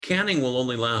canning will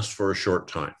only last for a short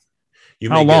time. You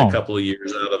How may get a long? couple of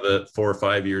years out of it, 4 or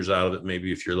 5 years out of it,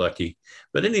 maybe if you're lucky.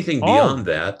 But anything Oh, beyond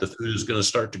that, the food is going to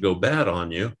start to go bad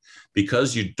on you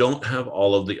because you don't have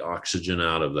all of the oxygen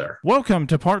out of there. welcome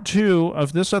to part two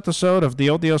of this episode of the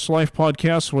LDS Life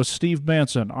Podcast with Steve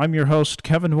Manson. I'm your host,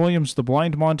 Kevin Williams, the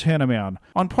Blind Montana Man.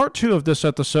 On part two of this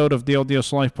episode of the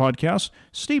LDS Life Podcast,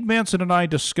 Steve Manson and I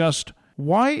discussed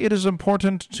why it is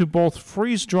important to both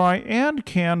freeze dry and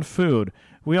can food.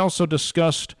 We also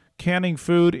discussed canning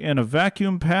food in a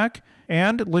vacuum pack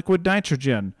and liquid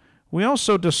nitrogen. We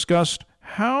also discussed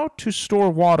how to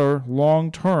store water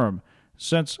long term,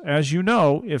 since, as you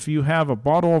know, if you have a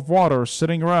bottle of water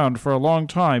sitting around for a long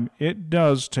time, it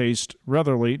does taste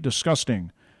ratherly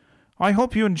disgusting. I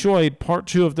hope you enjoyed part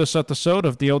two of this episode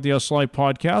of the LDS Life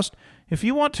Podcast. If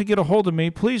you want to get a hold of me,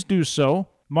 please do so.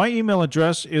 My email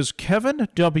address is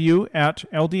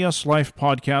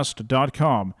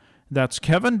kevinw@ldslifepodcast.com. That's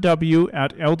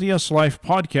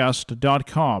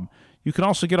kevinw@ldslifepodcast.com. You can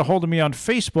also get a hold of me on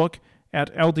Facebook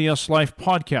at LDS Life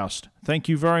Podcast. Thank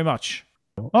you very much.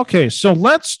 Okay, so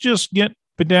let's just get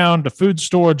down to food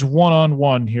storage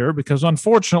one-on-one here, because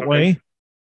unfortunately,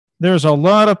 there's a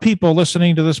lot of people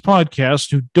listening to this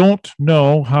podcast who don't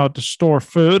know how to store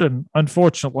food, and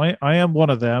unfortunately, I am one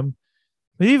of them.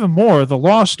 But even more, the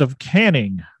lost of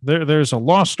canning. There's a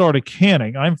lost art of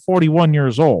canning. I'm 41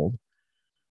 years old.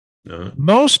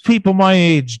 Most people my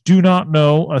age do not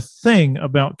know a thing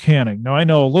about canning. Now, I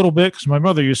know a little bit because my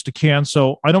mother used to can,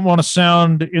 so I don't want to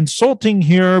sound insulting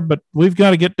here, but we've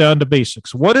got to get down to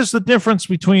basics. What is the difference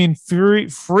between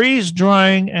freeze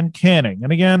drying and canning?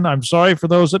 And again, I'm sorry for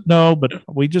those that know, but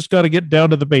we just got to get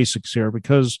down to the basics here,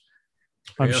 because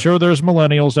I'm sure there's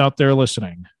millennials out there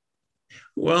listening.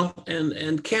 Well,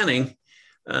 and canning,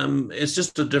 it's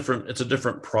just a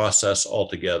different process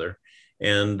altogether.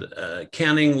 And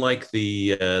canning, like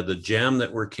the jam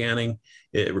that we're canning,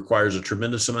 it requires a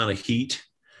tremendous amount of heat,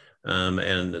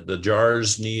 and the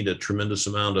jars need a tremendous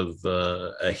amount of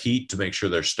heat to make sure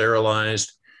they're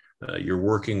sterilized. You're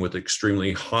working with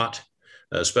extremely hot,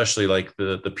 especially like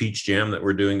the peach jam that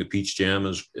we're doing. The peach jam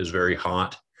is very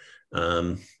hot,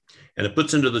 and it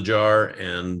puts into the jar,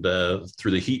 and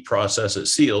through the heat process, it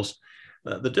seals.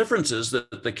 The difference is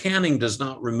that the canning does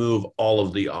not remove all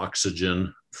of the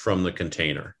oxygen from the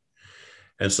container.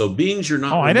 And so being you're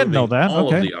not I didn't know that. all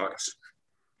Okay. of the oxygen.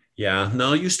 Yeah,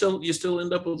 no, you still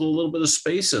end up with a little bit of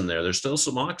space in there. There's still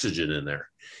some oxygen in there.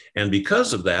 And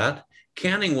because of that,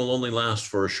 canning will only last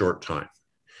for a short time.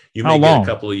 You may get a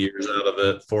couple of years out of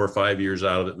it, 4 or 5 years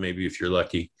out of it, maybe if you're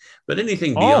lucky. But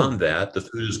anything beyond that, the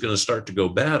food is going to start to go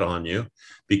bad on you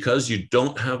because you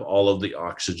don't have all of the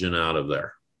oxygen out of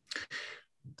there.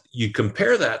 You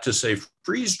compare that to, say,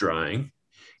 freeze drying.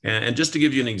 And just to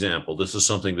give you an example, this is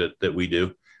something that we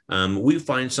do. We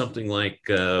find something like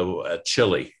a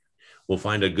chili. We'll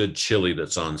find a good chili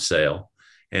that's on sale.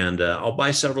 And I'll buy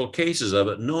several cases of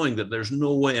it, knowing that there's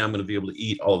no way I'm going to be able to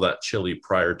eat all that chili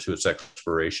prior to its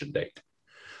expiration date.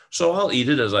 So I'll eat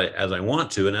it as I want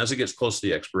to. And as it gets close to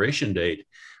the expiration date,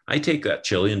 I take that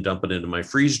chili and dump it into my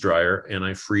freeze dryer, and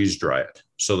I freeze dry it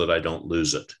so that I don't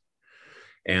lose it.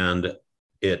 And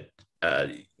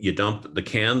you dump the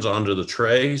cans onto the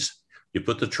trays, you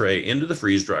put the tray into the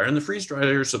freeze dryer, and the freeze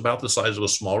dryer is about the size of a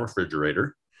small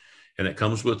refrigerator, and it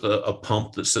comes with a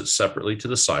pump that sits separately to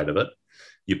the side of it.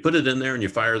 You put it in there and you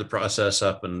fire the process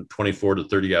up, and 24 to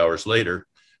 30 hours later,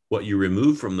 what you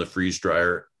remove from the freeze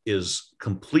dryer is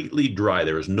completely dry.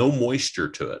 There is no moisture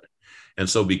to it. And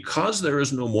so because there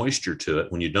is no moisture to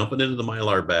it, when you dump it into the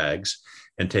Mylar bags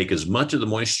and take as much of the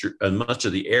moisture and much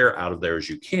of the air out of there as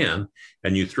you can,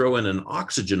 and you throw in an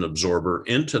oxygen absorber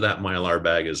into that Mylar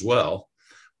bag as well,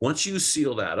 once you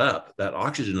seal that up, that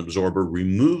oxygen absorber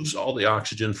removes all the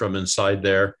oxygen from inside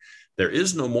there. There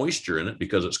is no moisture in it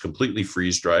because it's completely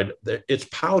freeze dried. It's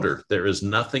powder. There is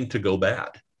nothing to go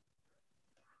bad.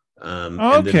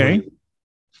 Okay.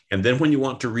 And then when you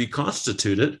want to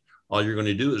reconstitute it, all you're going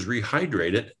to do is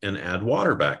rehydrate it and add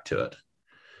water back to it.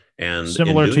 And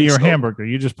similar to your hamburger,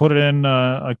 you just put it in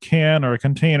a can or a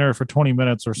container for 20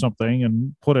 minutes or something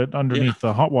and put it underneath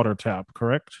the hot water tap,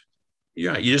 correct?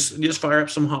 Yeah, you just fire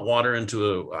up some hot water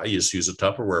into I just use a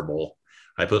Tupperware bowl.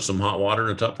 I put some hot water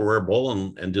in a Tupperware bowl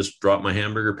and just drop my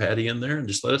hamburger patty in there and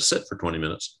just let it sit for 20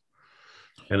 minutes.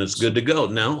 And it's good to go.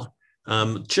 Now,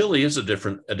 chili is a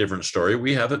different story.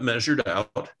 We have it measured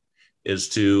out as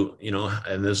to,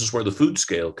 and this is where the food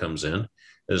scale comes in,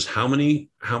 is how many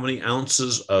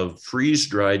ounces of freeze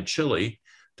dried chili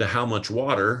to how much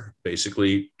water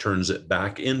basically turns it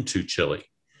back into chili.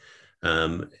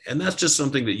 And that's just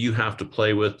something that you have to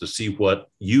play with to see what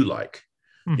you like.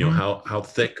 Mm-hmm. How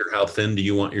thick or how thin do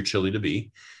you want your chili to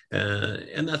be?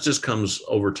 And that just comes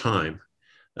over time.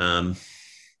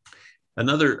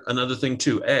 Another thing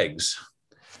too, eggs.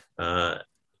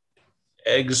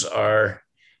 Eggs are,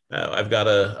 I've got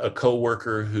a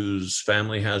coworker whose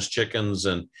family has chickens,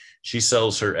 and she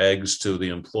sells her eggs to the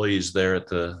employees there at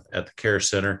the care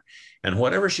center. And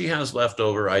whatever she has left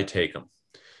over, I take them.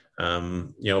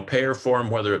 Pay her for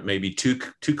them, whether it may be two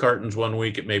cartons one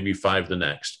week, it may be 5 the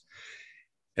next.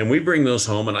 And we bring those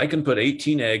home, and I can put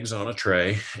 18 eggs on a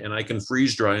tray, and I can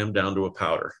freeze dry them down to a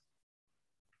powder.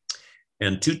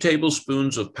 And 2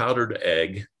 tablespoons of powdered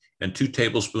egg and 2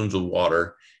 tablespoons of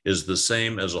water is the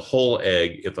same as a whole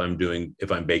egg if I'm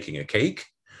baking a cake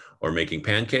or making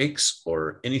pancakes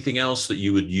or anything else that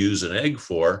you would use an egg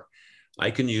for.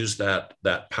 I can use that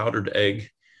powdered egg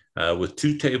with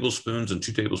 2 tablespoons and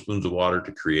 2 tablespoons of water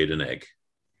to create an egg,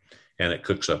 and it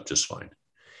cooks up just fine.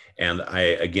 And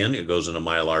it goes in a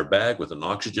Mylar bag with an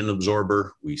oxygen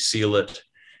absorber. We seal it,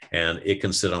 and it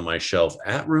can sit on my shelf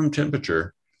at room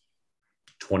temperature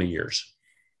 20 years.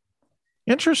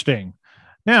 Interesting.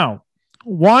 Now,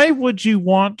 why would you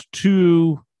want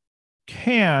to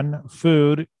can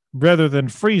food rather than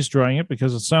freeze drying it?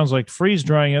 Because it sounds like freeze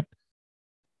drying it,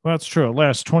 well, that's true. It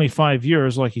lasts 25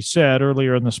 years, like you said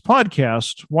earlier in this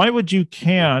podcast. Why would you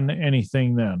can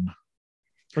anything then?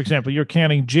 For example, you're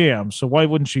canning jam, so why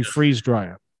wouldn't you freeze dry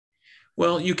it?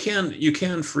 Well, you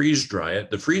can freeze dry it.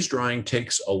 The freeze drying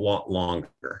takes a lot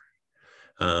longer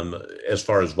as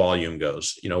far as volume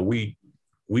goes.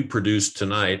 We produced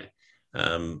tonight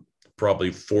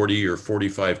probably 40 or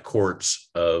 45 quarts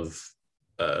of,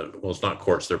 it's not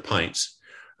quarts, they're pints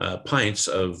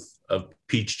of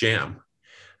peach jam.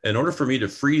 In order for me to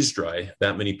freeze dry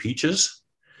that many peaches,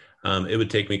 it would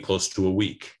take me close to a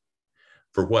week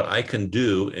for what I can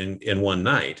do in one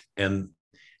night. And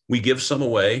we give some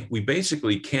away. We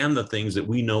basically can the things that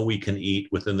we know we can eat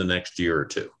within the next year or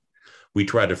two. We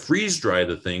try to freeze dry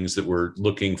the things that we're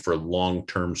looking for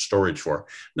long-term storage for.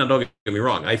 Now, don't get me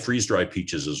wrong, I freeze dry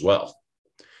peaches as well.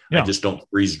 Yeah. I just don't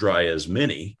freeze dry as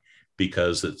many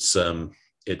because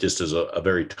it just is a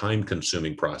very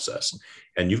time-consuming process.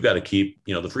 And you've got to keep,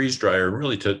 the freeze dryer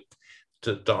really to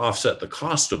offset the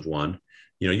cost of one.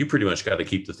 You pretty much got to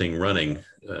keep the thing running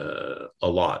a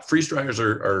lot. Freeze dryers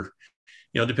are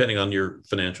depending on your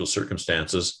financial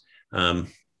circumstances, a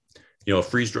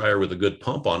freeze dryer with a good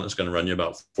pump on it is going to run you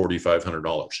about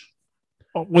 $4,500.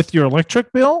 With your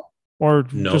electric bill, or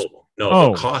no?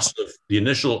 The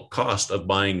initial cost of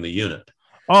buying the unit.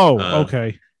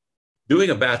 Okay. Doing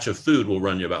a batch of food will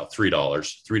run you about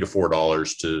 $3 to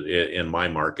 $4 in my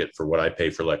market for what I pay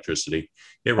for electricity.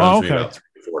 It runs me about $3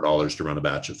 to $4 to run a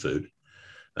batch of food.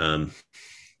 But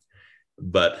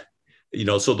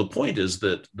so the point is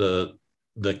that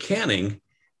the canning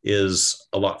is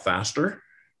a lot faster.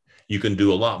 You can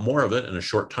do a lot more of it in a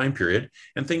short time period.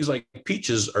 And things like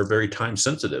peaches are very time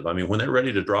sensitive. I mean, when they're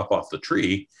ready to drop off the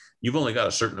tree, you've only got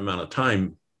a certain amount of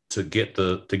time to get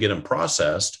them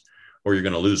processed, or you're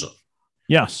going to lose them.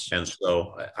 Yes. And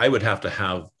so I would have to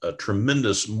have a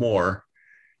tremendous more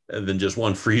than just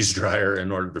one freeze dryer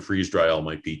in order to freeze dry all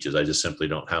my peaches. I just simply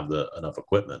don't have enough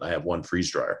equipment. I have one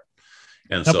freeze dryer.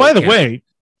 And now, by the way,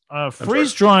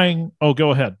 freeze drying. Oh,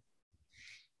 go ahead.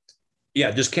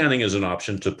 Yeah, just canning is an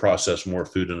option to process more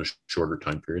food in a shorter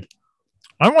time period.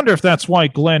 I wonder if that's why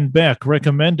Glenn Beck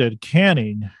recommended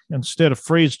canning instead of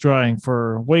freeze drying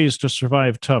for ways to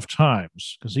survive tough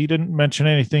times, because he didn't mention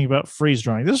anything about freeze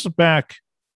drying. This is back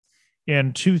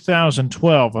in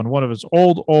 2012 on one of his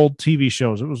old TV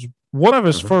shows. It was one of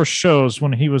his first shows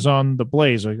when he was on The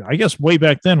Blaze, I guess way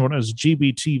back then when it was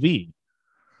GBTV.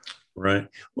 Right.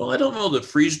 Well, I don't know that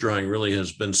freeze drying really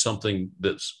has been something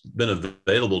that's been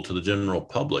available to the general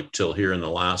public till here in the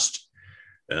last,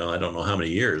 I don't know how many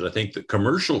years. I think the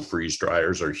commercial freeze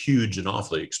dryers are huge and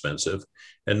awfully expensive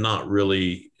and not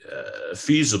really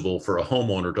feasible for a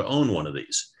homeowner to own one of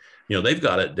these. They've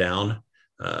got it down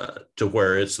to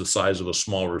where it's the size of a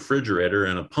small refrigerator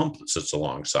and a pump that sits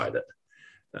alongside it.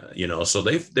 So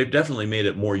they've definitely made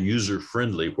it more user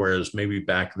friendly, whereas maybe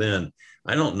back then,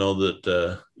 I don't know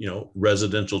that,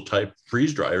 residential type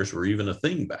freeze dryers were even a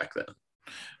thing back then.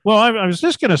 Well, I was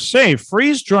just going to say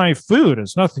freeze dry food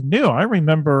is nothing new. I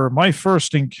remember my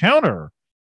first encounter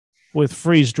with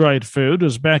freeze dried food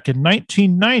was back in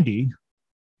 1990.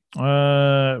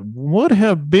 Would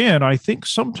have been, I think,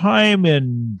 sometime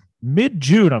in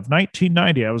mid-June of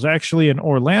 1990. I was actually in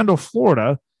Orlando,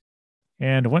 Florida,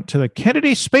 and went to the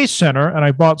Kennedy Space Center, and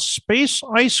I bought space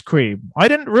ice cream. I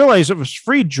didn't realize it was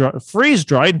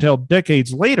freeze-dried until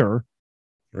decades later.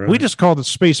 Right. We just called it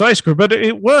space ice cream, but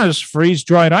it was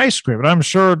freeze-dried ice cream. And I'm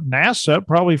sure NASA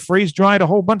probably freeze-dried a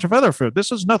whole bunch of other food.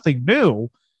 This is nothing new.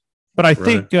 But I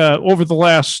think over the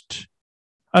last,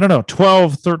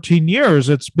 12, 13 years,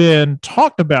 it's been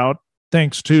talked about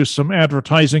thanks to some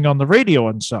advertising on the radio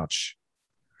and such.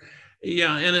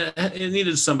 Yeah, and it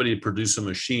needed somebody to produce a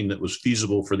machine that was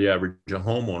feasible for the average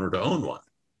homeowner to own one.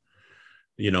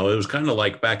 It was kind of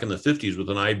like back in the 50s with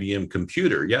an IBM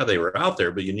computer. Yeah, they were out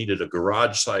there, but you needed a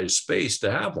garage-sized space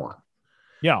to have one.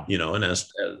 Yeah. And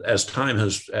as time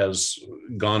has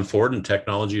gone forward and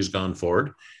technology has gone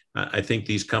forward, I think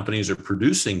these companies are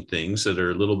producing things that are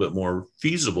a little bit more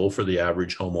feasible for the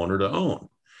average homeowner to own.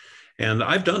 And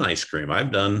I've done ice cream.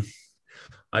 I've done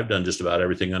just about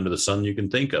everything under the sun you can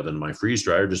think of in my freeze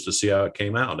dryer just to see how it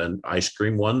came out. And ice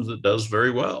cream one that does very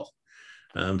well.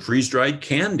 Freeze-dried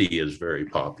candy is very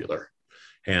popular.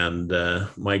 And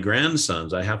my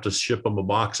grandsons, I have to ship them a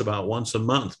box about once a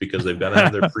month because they've got to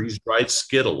have their freeze-dried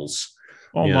Skittles.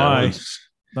 Oh, my.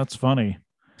 That's funny.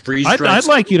 I'd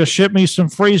like you to ship me some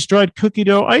freeze-dried cookie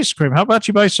dough ice cream. How about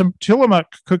you buy some Tillamook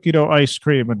cookie dough ice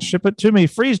cream and ship it to me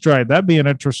freeze-dried? That'd be an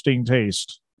interesting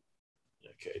taste.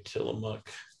 Okay, Tillamook.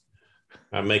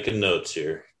 I'm making notes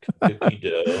here. Cookie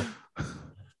dough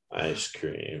ice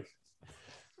cream.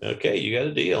 Okay, you got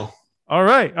a deal. All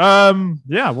right.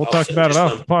 We'll talk about it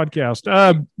off the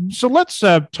podcast. So let's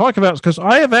talk about it because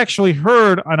I have actually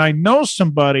heard, and I know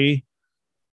somebody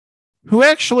who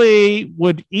actually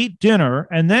would eat dinner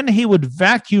and then he would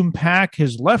vacuum pack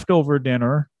his leftover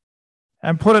dinner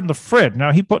and put it in the fridge.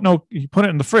 Now he put it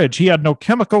in the fridge. He had no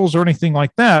chemicals or anything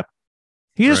like that.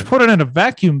 He just put it in a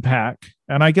vacuum pack,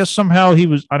 and I guess somehow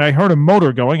and I heard a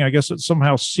motor going. I guess it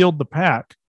somehow sealed the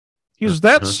pack. Is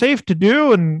that safe to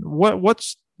do? And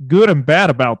what's good and bad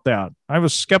about that? I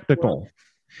was skeptical,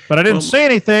 but I didn't say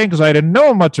anything because I didn't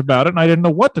know much about it, and I didn't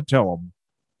know what to tell him.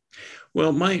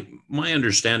 Well, my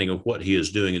understanding of what he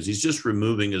is doing is he's just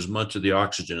removing as much of the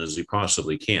oxygen as he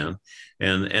possibly can.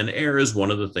 And air is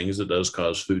one of the things that does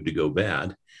cause food to go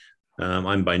bad.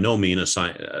 I'm by no means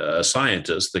a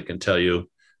scientist that can tell you,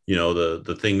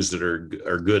 the things that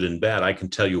are good and bad. I can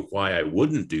tell you why I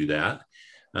wouldn't do that.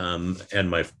 And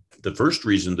the first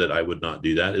reason that I would not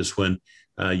do that is when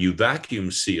you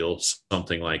vacuum seal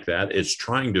something like that, it's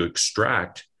trying to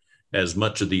extract as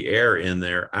much of the air in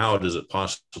there out as it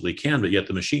possibly can, but yet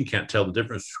the machine can't tell the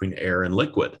difference between air and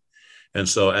liquid. And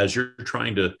so as you're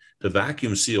trying to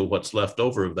vacuum seal what's left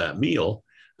over of that meal,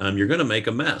 you're going to make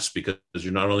a mess because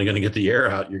you're not only going to get the air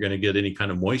out, you're going to get any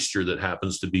kind of moisture that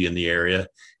happens to be in the area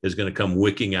is going to come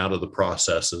wicking out of the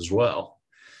process as well.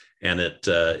 And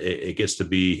it gets to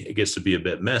be a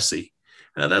bit messy.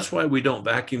 That's why we don't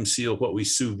vacuum seal what we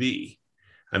sous vide.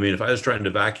 I mean, if I was trying to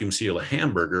vacuum seal a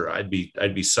hamburger, I'd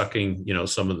be sucking,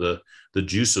 some of the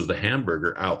juice of the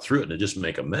hamburger out through it and just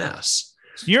make a mess.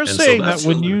 So you're saying that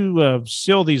when you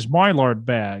seal these Mylar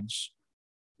bags,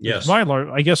 yes,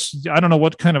 Mylar, I guess, I don't know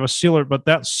what kind of a sealer, but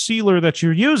that sealer that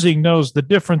you're using knows the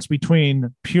difference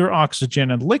between pure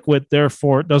oxygen and liquid.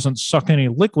 Therefore, it doesn't suck any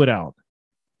liquid out.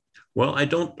 Well, I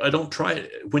don't try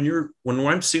it. When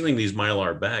I'm sealing these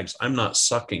Mylar bags, I'm not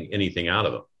sucking anything out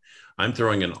of them. I'm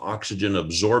throwing an oxygen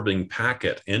absorbing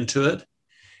packet into it,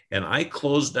 and I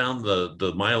close down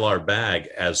the Mylar bag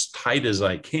as tight as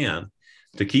I can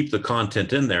to keep the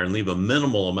content in there and leave a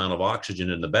minimal amount of oxygen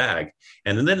in the bag.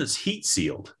 And then it's heat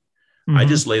sealed. Mm-hmm. I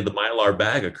just lay the Mylar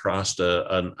bag across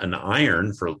an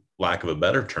iron, for lack of a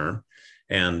better term,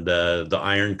 and the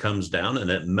iron comes down and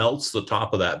it melts the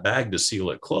top of that bag to seal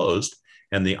it closed.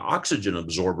 And the oxygen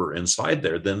absorber inside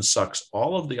there then sucks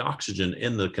all of the oxygen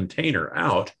in the container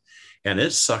out, and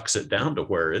it sucks it down to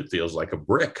where it feels like a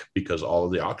brick because all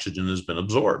of the oxygen has been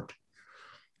absorbed.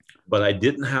 But I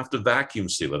didn't have to vacuum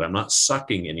seal it. I'm not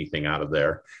sucking anything out of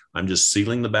there. I'm just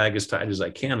sealing the bag as tight as I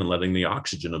can and letting the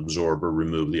oxygen absorber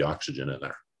remove the oxygen in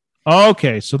there.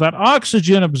 Okay, so that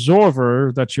oxygen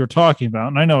absorber that you're talking about,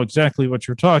 and I know exactly what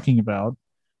you're talking about,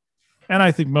 and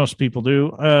I think most people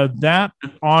do, that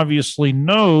obviously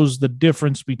knows the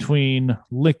difference between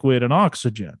liquid and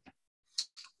oxygen.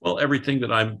 Well, everything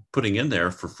that I'm putting in there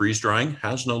for freeze drying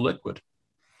has no liquid.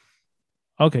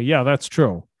 Okay, yeah, that's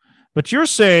true. But you're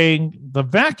saying the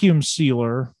vacuum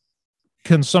sealer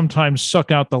can sometimes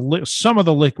suck out some of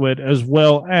the liquid as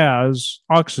well as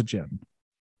oxygen.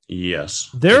 Yes.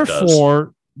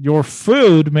 Therefore, your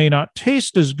food may not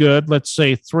taste as good, let's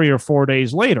say 3 or 4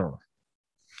 days later.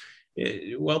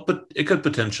 But it could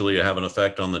potentially have an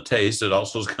effect on the taste. It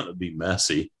also is going to be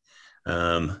messy.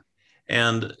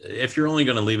 And if you're only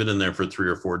going to leave it in there for 3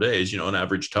 or 4 days, an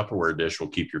average Tupperware dish will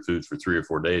keep your food for 3 or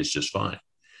 4 days just fine.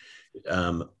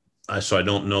 So I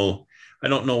don't know I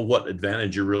don't know what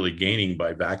advantage you're really gaining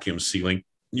by vacuum sealing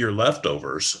your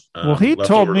leftovers. Well, he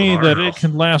told me that it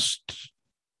can last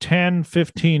 10,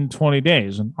 15, 20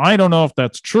 days. And I don't know if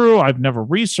that's true. I've never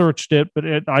researched it, but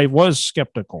I was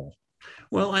skeptical.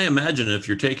 Well, I imagine if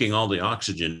you're taking all the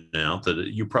oxygen out, that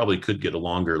you probably could get a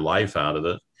longer life out of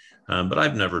it. But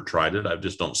I've never tried it. I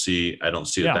don't see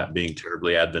that being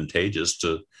terribly advantageous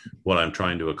to what I'm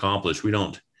trying to accomplish. We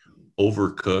don't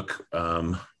overcook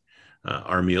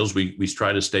our meals. We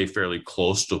try to stay fairly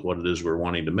close to what it is we're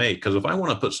wanting to make. Because if I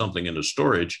want to put something into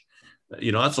storage,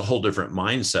 that's a whole different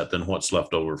mindset than what's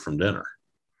left over from dinner.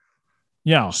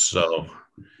 Yeah. So,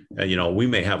 we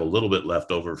may have a little bit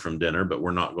left over from dinner, but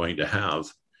we're not going to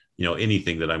have,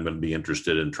 anything that I'm going to be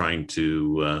interested in trying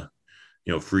to,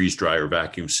 freeze dry or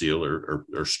vacuum seal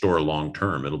or store long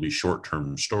term. It'll be short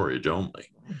term storage only.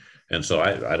 And so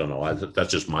I don't know.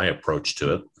 That's just my approach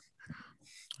to it.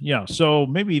 Yeah. So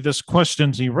maybe this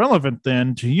question's irrelevant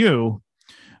then to you,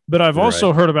 but I've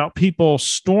also heard about people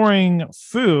storing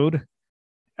food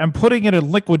and putting it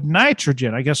in liquid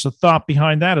nitrogen. I guess the thought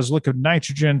behind that is liquid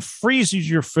nitrogen freezes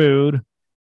your food,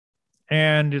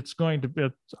 and it's going to be,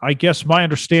 I guess my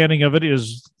understanding of it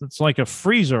is it's like a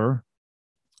freezer,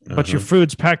 but your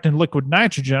food's packed in liquid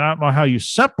nitrogen. I don't know how you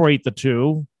separate the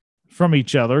two from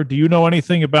each other. Do you know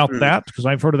anything about that? Because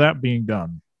I've heard of that being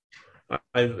done.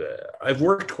 I've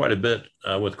worked quite a bit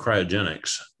with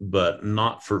cryogenics, but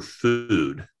not for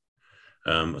food.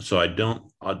 So I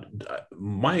don't.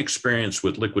 My experience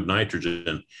with liquid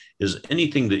nitrogen is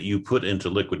anything that you put into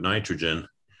liquid nitrogen.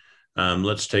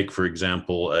 Let's take, for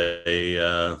example,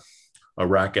 a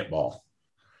racquetball.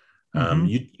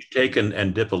 You take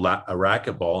and dip a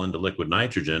racquetball into liquid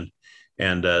nitrogen,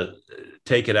 and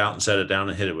take it out and set it down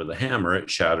and hit it with a hammer. It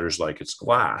shatters like it's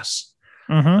glass.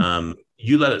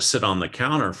 You let it sit on the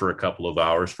counter for a couple of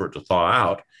hours for it to thaw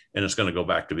out, and it's going to go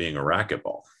back to being a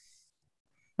racquetball.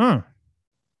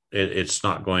 It's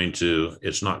not going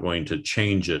to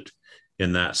change it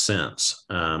in that sense.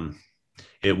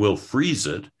 It will freeze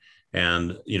it,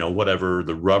 and whatever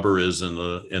the rubber is in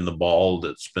the ball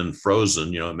that's been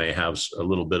frozen, it may have a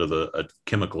little bit of a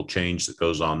chemical change that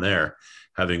goes on there,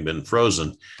 having been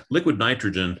frozen. Liquid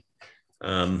nitrogen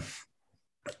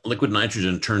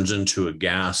turns into a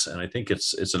gas, and I think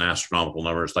it's an astronomical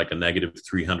number. It's like a negative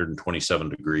 327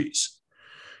 degrees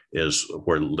is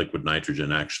where liquid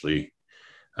nitrogen actually,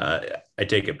 I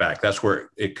take it back. That's where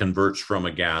it converts from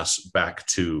a gas back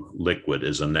to liquid,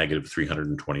 is a negative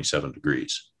 327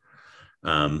 degrees.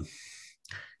 And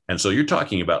so you're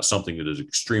talking about something that is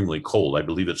extremely cold. I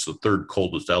believe it's the third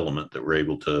coldest element that we're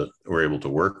able to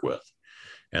work with.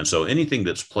 And so anything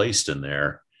that's placed in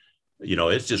there,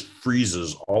 it just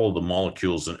freezes all of the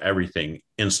molecules and everything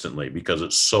instantly because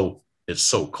it's so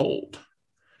cold.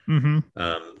 And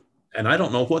I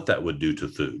don't know what that would do to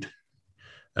food.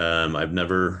 I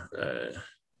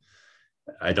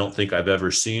don't think I've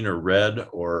ever seen or read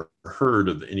or heard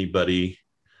of anybody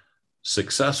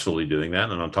successfully doing that.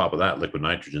 And on top of that, liquid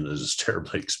nitrogen is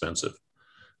terribly expensive.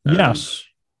 Yes.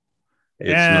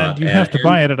 And you have to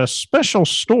buy it at a special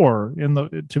store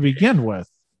to begin with.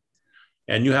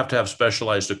 And you have to have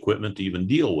specialized equipment to even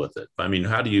deal with it. I mean,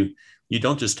 how do you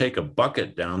don't just take a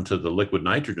bucket down to the liquid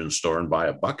nitrogen store and buy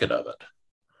a bucket of it.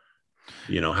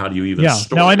 How do you even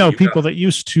store it? Now I know people that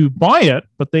used to buy it,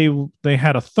 but they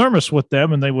had a thermos with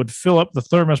them and they would fill up the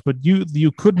thermos, but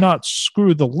you could not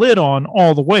screw the lid on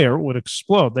all the way or it would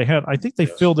explode. I think they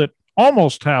filled it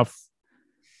almost to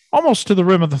the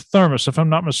rim of the thermos, if I'm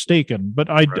not mistaken. But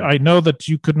I know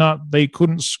that they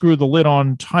couldn't screw the lid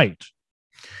on tight.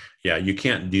 Yeah, you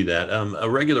can't do that. A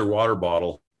regular water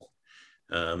bottle,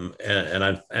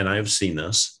 and I've seen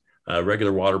this, a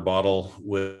regular water bottle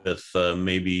with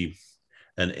maybe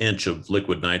an inch of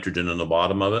liquid nitrogen in the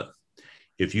bottom of it.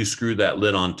 If you screw that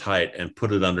lid on tight and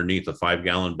put it underneath a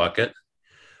 5-gallon bucket,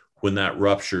 when that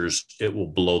ruptures, it will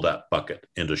blow that bucket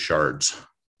into shards.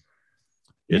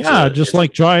 Just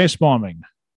like dry ice bombing.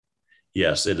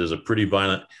 Yes, it is a pretty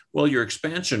violent. Well, your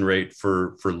expansion rate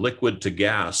for liquid to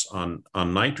gas on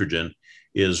nitrogen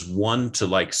is 1 to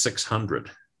like 600.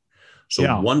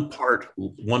 So one part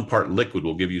liquid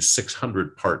will give you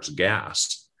 600 parts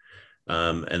gas.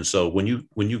 And so when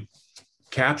you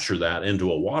capture that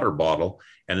into a water bottle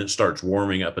and it starts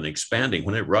warming up and expanding,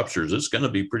 when it ruptures, it's going to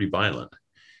be pretty violent.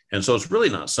 And so it's really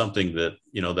not something that,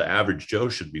 the average Joe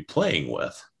should be playing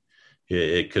with.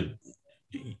 It could,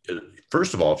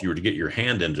 first of all, if you were to get your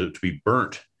hand into it, to be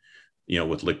burnt,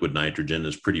 with liquid nitrogen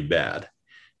is pretty bad.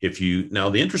 Now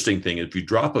the interesting thing, if you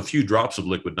drop a few drops of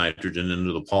liquid nitrogen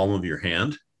into the palm of your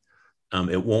hand,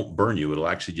 it won't burn you. It'll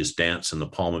actually just dance in the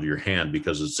palm of your hand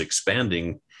because it's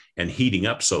expanding and heating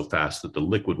up so fast that the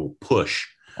liquid will push.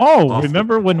 Oh,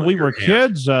 remember when we were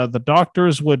kids, the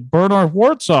doctors would burn our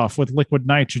warts off with liquid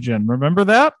nitrogen. Remember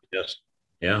that? Yes.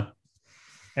 Yeah.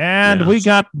 And we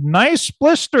got nice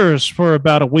blisters for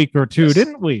about a week or two,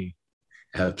 didn't we?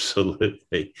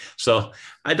 Absolutely. So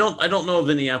I don't know of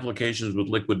any applications with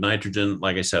liquid nitrogen.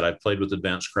 Like I said, I've played with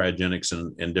advanced cryogenics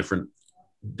and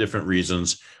different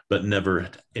reasons, but never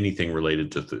anything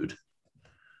related to food.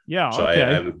 Yeah. So okay.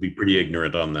 I would be pretty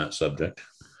ignorant on that subject.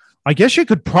 I guess you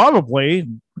could probably,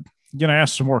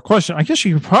 ask some more questions. I guess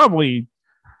you could probably,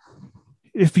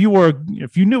 if you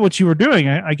knew what you were doing,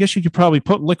 I guess you could probably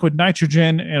put liquid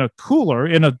nitrogen in a cooler,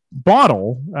 in a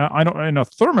bottle, in a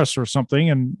thermos or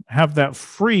something, and have that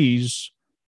freeze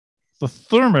the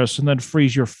thermos and then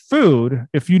freeze your food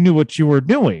if you knew what you were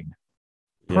doing.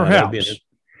 Perhaps.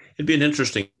 It'd be an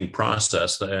interesting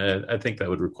process. I think that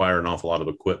would require an awful lot of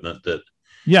equipment that.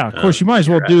 Yeah, of course, you might as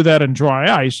well do that in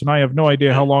dry ice, and I have no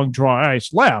idea how long dry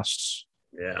ice lasts.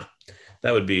 Yeah,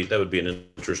 that would be an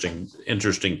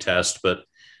interesting test. But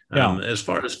as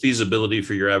far as feasibility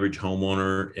for your average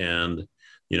homeowner, and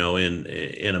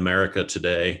in America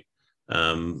today,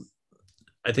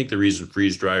 I think the reason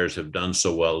freeze dryers have done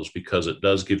so well is because it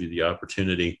does give you the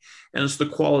opportunity, and it's the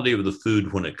quality of the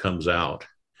food when it comes out.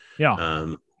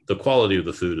 Yeah, the quality of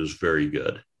the food is very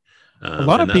good. A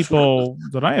lot of people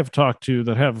that I have talked to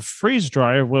that have a freeze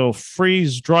dryer will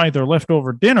freeze dry their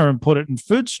leftover dinner and put it in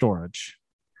food storage.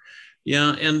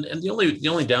 Yeah, and the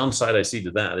only downside I see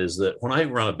to that is that when I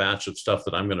run a batch of stuff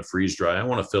that I'm going to freeze dry, I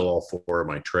want to fill all 4 of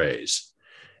my trays.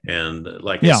 And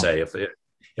like I say,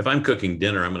 if I'm cooking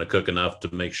dinner, I'm going to cook enough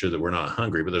to make sure that we're not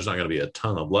hungry, but there's not going to be a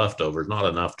ton of leftovers, not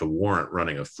enough to warrant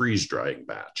running a freeze drying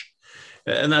batch.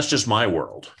 And that's just my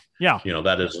world. Yeah,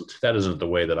 that isn't the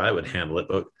way that I would handle it.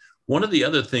 But one of the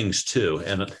other things too,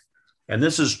 and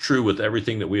this is true with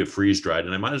everything that we have freeze dried,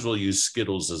 and I might as well use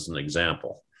Skittles as an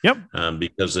example. Yep.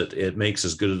 Because it makes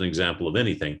as good an example of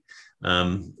anything.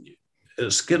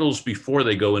 Skittles, before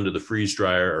they go into the freeze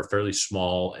dryer, are fairly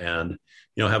small and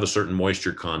have a certain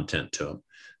moisture content to them.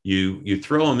 You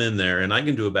throw them in there, and I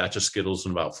can do a batch of Skittles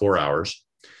in about 4 hours.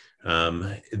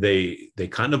 They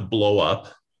kind of blow up.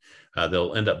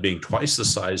 They'll end up being twice the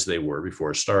size they were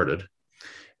before it started.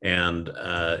 And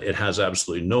it has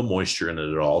absolutely no moisture in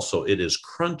it at all. So it is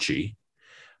crunchy.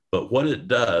 But what it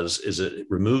does is it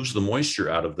removes the moisture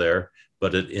out of there,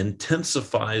 but it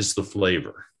intensifies the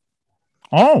flavor.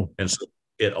 Oh. And so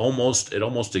it almost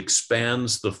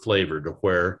expands the flavor to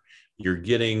where you're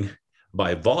getting,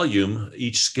 by volume,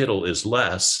 each Skittle is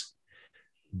less,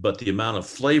 but the amount of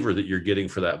flavor that you're getting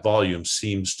for that volume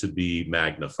seems to be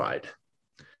magnified.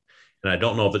 And I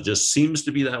don't know if it just seems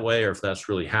to be that way or if that's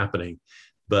really happening.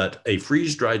 But a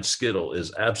freeze-dried Skittle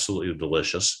is absolutely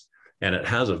delicious, and it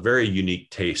has a very unique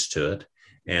taste to it.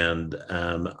 And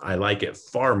I like it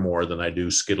far more than I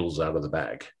do Skittles out of the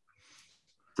bag.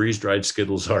 Freeze-dried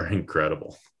Skittles are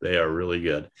incredible. They are really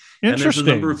good. Interesting.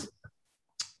 And there's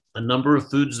a number of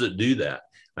foods that do that.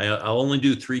 I'll only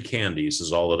do 3 candies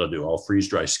is all that I'll do. I'll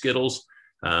freeze-dry Skittles.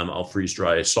 I'll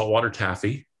freeze-dry saltwater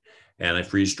taffy, and I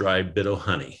freeze-dry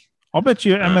Bit-O-Honey. I'll bet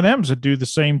you M&Ms would do the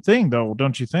same thing, though,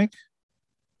 don't you think?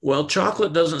 Well,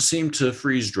 chocolate doesn't seem to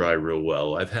freeze dry real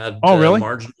well. I've had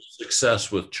marginal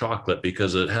success with chocolate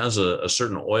because it has a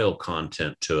certain oil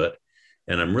content to it.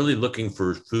 And I'm really looking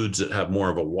for foods that have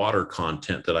more of a water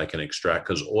content that I can extract,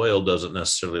 because oil doesn't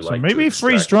necessarily like. Maybe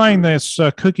freeze drying this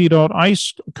cookie dough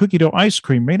ice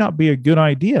cream may not be a good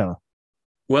idea.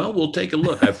 Well, we'll take a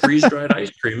look. I've freeze dried ice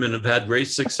cream and have had great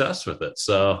success with it.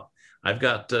 So I've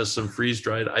got some freeze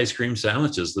dried ice cream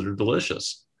sandwiches that are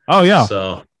delicious. Oh yeah.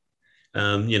 So. I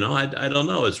don't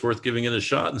know. It's worth giving it a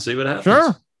shot and see what happens.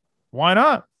 Sure. Why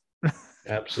not?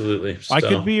 Absolutely. I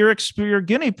could be your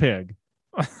guinea pig.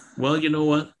 Well, you know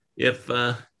what? If,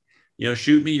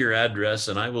 shoot me your address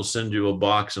and I will send you a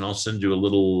box, and I'll send you a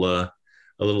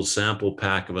little sample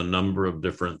pack of a number of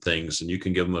different things, and you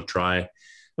can give them a try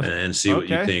and see what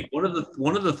you think.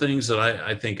 One of the things that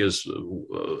I think is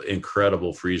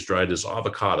incredible freeze dried is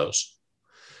avocados.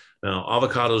 Now,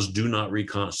 avocados do not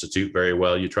reconstitute very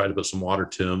well. You try to put some water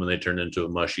to them, and they turn into a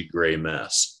mushy gray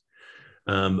mess.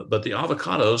 But the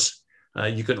avocados,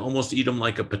 you can almost eat them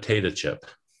like a potato chip.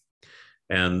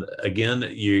 And again,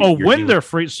 when they're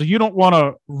freeze, so you don't want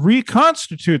to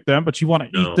reconstitute them, but you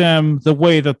want to eat them the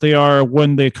way that they are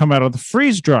when they come out of the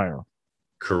freeze dryer.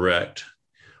 Correct.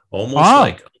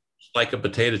 Almost like a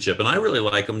potato chip. And I really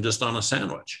like them just on a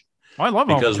sandwich. I love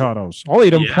avocados. I'll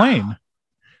eat them plain.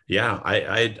 Yeah,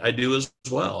 I do as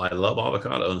well. I love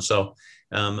avocado. And so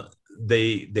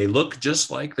they look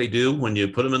just like they do when you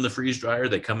put them in the freeze dryer.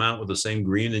 They come out with the same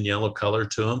green and yellow color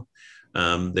to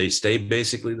them. They stay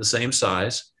basically the same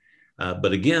size.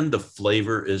 But again, the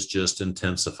flavor is just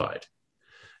intensified.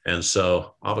 And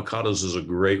so avocados is a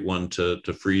great one to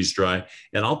freeze dry.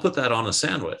 And I'll put that on a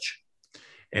sandwich.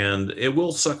 And it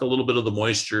will suck a little bit of the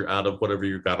moisture out of whatever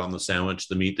you've got on the sandwich,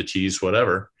 the meat, the cheese,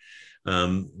 whatever.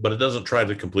 But it doesn't try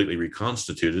to completely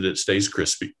reconstitute it. It stays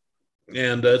crispy.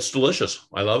 And it's delicious.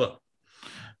 I love it.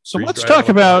 So let's talk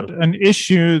about an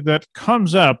issue that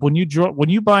comes up when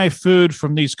you buy food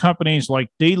from these companies like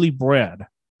Daily Bread.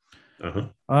 Uh-huh.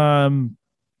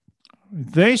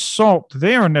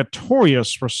 They are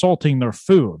notorious for salting their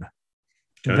food.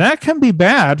 Okay. That can be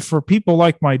bad for people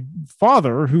like my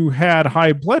father, who had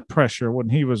high blood pressure when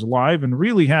he was alive and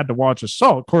really had to watch his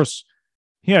salt. Of course,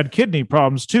 he had kidney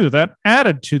problems too. That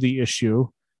added to the issue.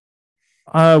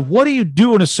 What do you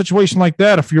do in a situation like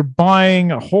that if you're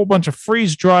buying a whole bunch of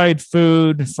freeze-dried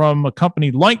food from a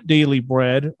company like Daily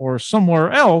Bread or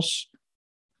somewhere else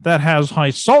that has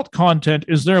high salt content?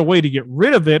 Is there a way to get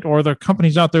rid of it, or are there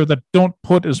companies out there that don't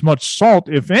put as much salt,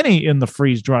 if any, in the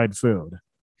freeze-dried food?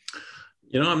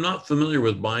 I'm not familiar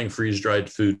with buying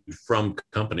freeze-dried food from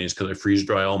companies because I freeze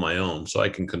dry all my own, so I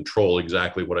can control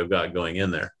exactly what I've got going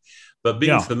in there. But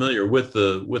being familiar with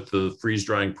the freeze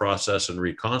drying process and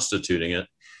reconstituting it,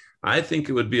 I think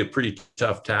it would be a pretty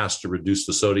tough task to reduce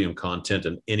the sodium content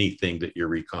in anything that you're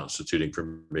reconstituting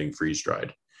from being freeze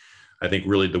dried. I think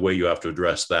really the way you have to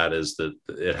address that is that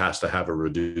it has to have a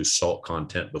reduced salt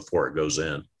content before it goes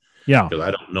in. Yeah. Because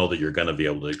I don't know that you're going to be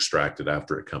able to extract it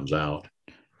after it comes out.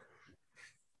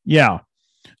 Yeah.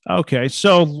 Okay.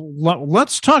 So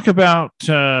let's talk about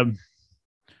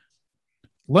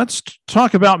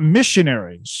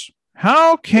missionaries.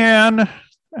 How can,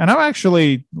 and I'm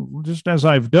actually, just as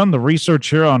I've done the research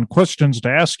here on questions to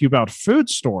ask you about food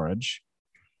storage,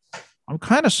 I'm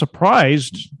kind of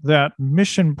surprised that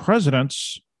mission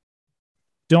presidents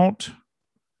don't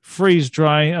freeze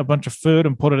dry a bunch of food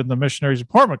and put it in the missionary's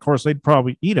apartment. Of course, they'd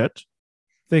probably eat it,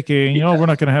 thinking, we're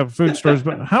not going to have food storage.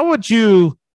 But how would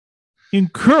you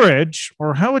encourage,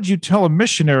 or how would you tell a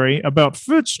missionary about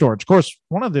food storage? Of course,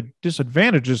 one of the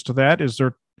disadvantages to that is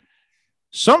they're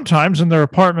sometimes in their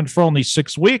apartment for only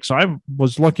 6 weeks. I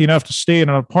was lucky enough to stay in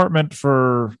an apartment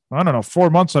for, 4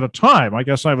 months at a time. I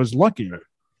guess I was lucky.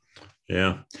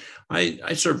 Yeah.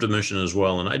 I served a mission as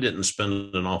well, and I didn't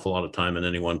spend an awful lot of time in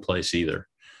any one place either,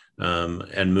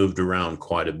 and moved around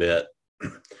quite a bit.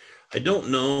 I don't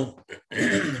know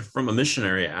from a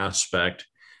missionary aspect,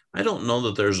 I don't know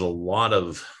that there's a lot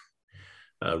of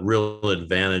real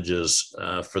advantages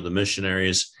for the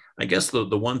missionaries. I guess the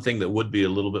one thing that would be a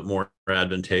little bit more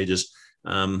advantageous,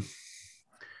 I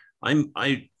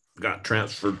got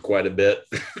transferred quite a bit.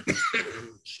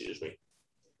 Excuse me.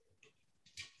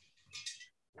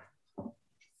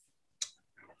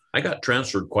 I got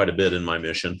transferred quite a bit in my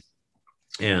mission.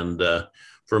 And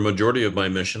for a majority of my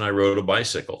mission, I rode a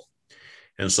bicycle.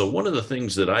 And so one of the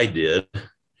things that I did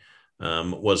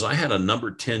was I had a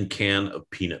number 10 can of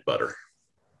peanut butter.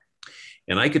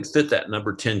 And I could fit that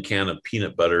number 10 can of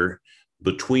peanut butter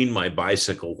between my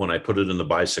bicycle when I put it in the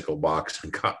bicycle box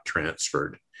and got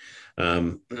transferred.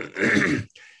 Oh, you're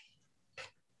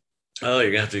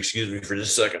going to have to excuse me for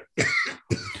just a second.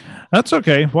 That's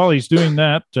okay. While he's doing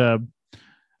that,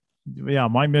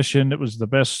 my mission, it was the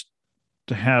best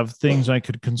to have things I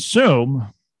could consume.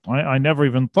 I never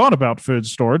even thought about food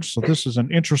storage. So this is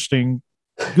an interesting,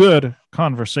 good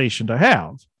conversation to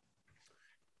have.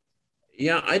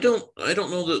 Yeah, I don't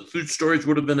know that food storage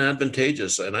would have been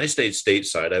advantageous. And I stayed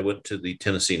stateside. I went to the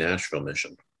Tennessee Nashville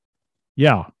mission.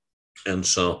 Yeah. And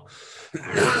so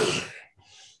I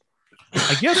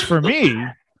guess for me,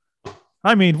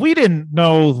 we didn't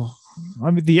know.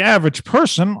 The average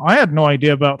person, I had no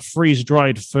idea about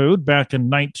freeze-dried food back in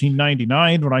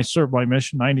 1999 when I served my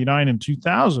mission, 99 and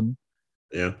 2000.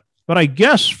 Yeah. But I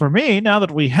guess for me, now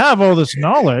that we have all this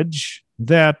knowledge,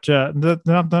 that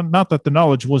not that the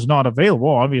knowledge was not available.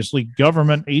 Obviously,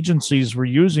 government agencies were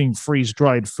using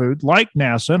freeze-dried food like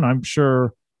NASA, and I'm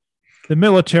sure the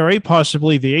military,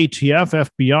 possibly the ATF,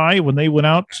 FBI, when they went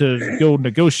out to go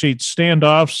negotiate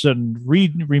standoffs in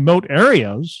remote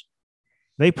areas,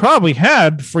 they probably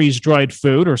had freeze-dried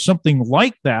food or something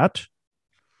like that.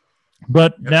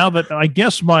 But now that I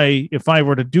guess if I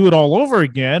were to do it all over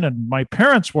again and my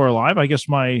parents were alive, I guess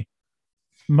my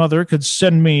mother could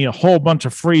send me a whole bunch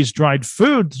of freeze-dried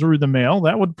food through the mail.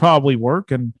 That would probably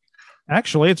work. And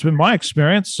actually, it's been my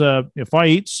experience. If I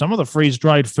eat some of the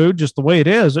freeze-dried food just the way it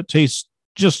is, it tastes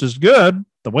just as good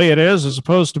the way it is as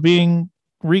opposed to being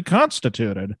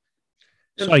reconstituted.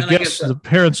 So I guess the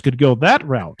parents could go that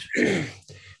route.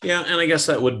 Yeah, and I guess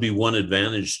that would be one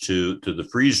advantage to the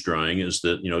freeze drying is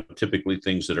that, typically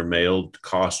things that are mailed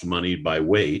cost money by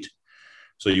weight.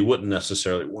 So you wouldn't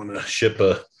necessarily want to ship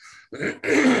a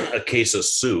case of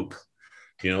soup.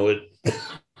 It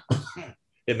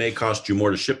may cost you more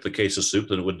to ship the case of soup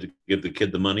than it would to give the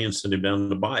kid the money and send him down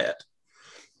to buy it.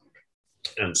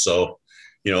 And so,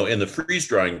 in the freeze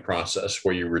drying process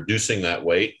where you're reducing that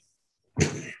weight,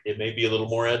 it may be a little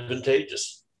more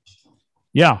advantageous.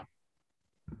 Yeah.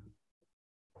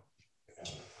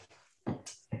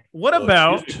 What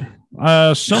about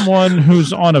someone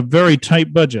who's on a very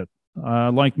tight budget,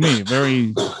 like me,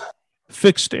 very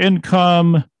fixed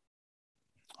income,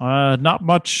 not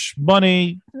much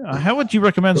money? How would you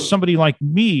recommend somebody like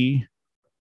me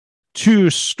to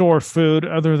store food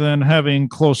other than having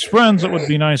close friends that would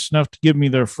be nice enough to give me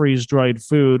their freeze-dried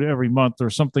food every month or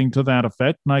something to that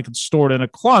effect, and I could store it in a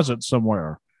closet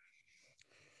somewhere?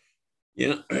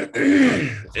 Yeah.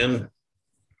 And,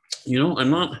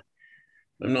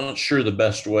 I'm not sure the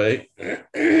best way.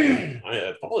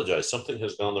 I apologize. Something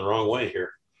has gone the wrong way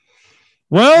here.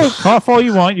 Well, cough all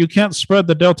you want. You can't spread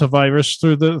the Delta virus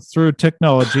through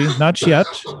technology. Not yet.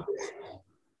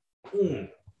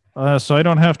 So I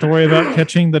don't have to worry about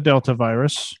catching the Delta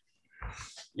virus.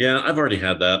 Yeah, I've already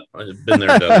had that. I've been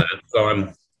there, done that. So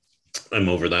I'm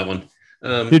over that one.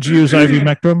 Did you use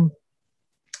ivermectin?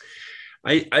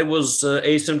 I was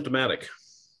asymptomatic.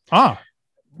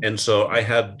 And so I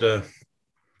had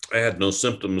no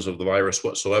symptoms of the virus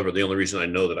whatsoever. The only reason I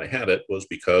know that I had it was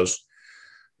because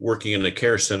working in a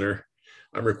care center,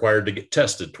 I'm required to get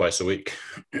tested twice a week.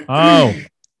 Oh,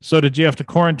 so did you have to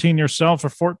quarantine yourself for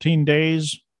 14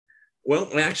 days? Well,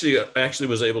 I actually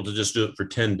was able to just do it for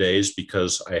 10 days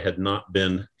because I was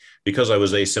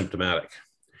asymptomatic.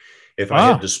 If I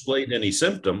had displayed any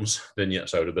symptoms, then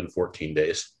yes, I would have been 14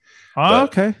 days.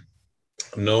 Okay.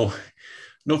 No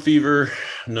fever,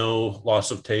 no loss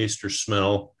of taste or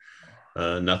smell,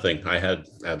 nothing. I had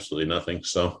absolutely nothing.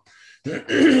 So,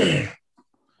 okay.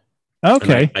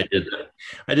 I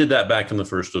did that back in the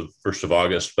first of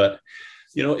August. But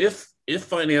if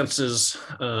finances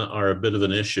are a bit of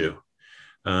an issue,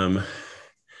 it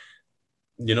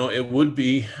would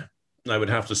be. I would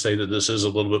have to say that this is a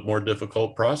little bit more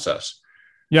difficult process.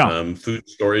 Yeah. Food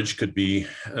storage could be.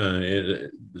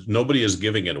 Nobody is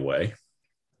giving it away.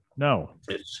 No,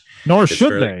 nor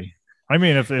should they. I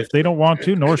mean, if they don't want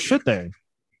to, nor should they.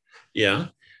 Yeah.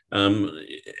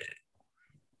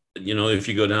 If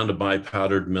you go down to buy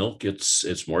powdered milk,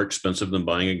 it's more expensive than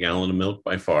buying a gallon of milk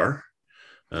by far.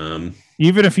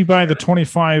 Even if you buy the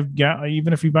 25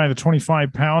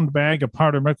 pound bag of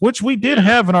powdered milk, which we did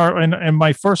have in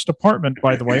my first apartment,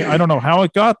 by the way. I don't know how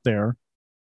it got there,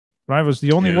 but I was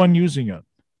the only one using it.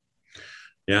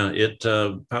 Yeah,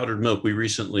 powdered milk. We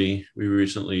recently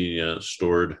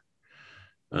stored,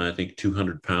 I think,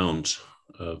 200 pounds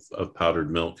of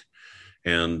powdered milk,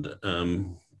 and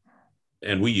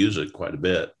we use it quite a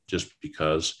bit just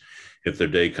because if their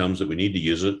day comes that we need to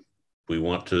use it, we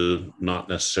want to not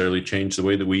necessarily change the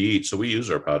way that we eat, so we use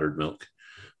our powdered milk,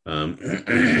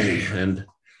 and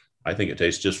I think it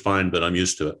tastes just fine. But I'm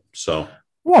used to it, so.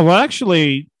 Well,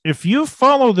 actually, if you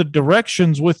follow the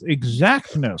directions with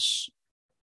exactness,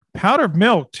 powdered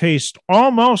milk tastes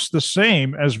almost the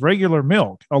same as regular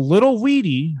milk. A little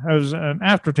wheaty as an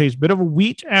aftertaste, bit of a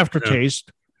wheat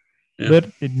aftertaste,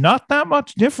 but not that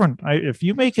much different. If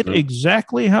you make it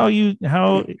exactly how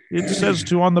it says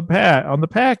to on the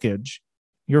package,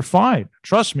 you're fine.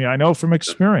 Trust me, I know from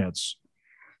experience.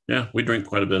 Yeah, we drink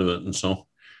quite a bit of it, and so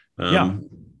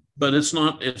but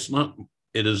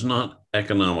it is not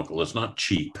economical. It's not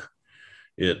cheap.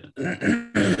 It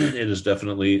is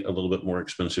definitely a little bit more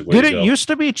expensive. Did it used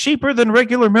to be cheaper than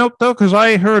regular milk, though? Because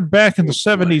I heard back in the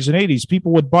 70s and 80s,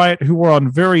 people would buy it who were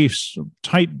on very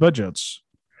tight budgets.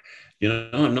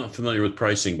 I'm not familiar with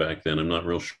pricing back then. I'm not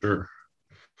real sure.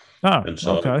 And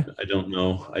so okay. I don't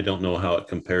know how it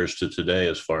compares to today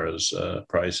as far as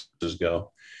prices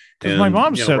go. Because my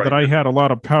mom said that I had a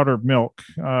lot of powdered milk.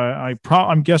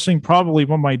 I'm guessing probably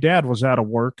when my dad was out of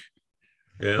work.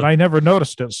 Yeah. But I never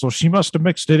noticed it. So she must have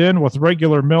mixed it in with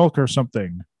regular milk or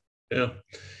something. Yeah.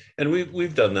 And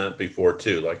we've done that before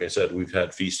too. Like I said, we've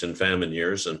had feast and famine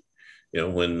years. And,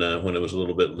 when it was a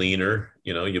little bit leaner,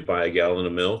 you buy a gallon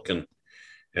of milk and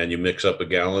you mix up a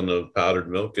gallon of powdered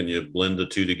milk and you blend the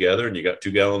two together and you got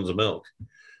 2 gallons of milk.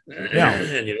 Yeah.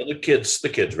 And, the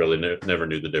kids really never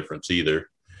knew the difference either.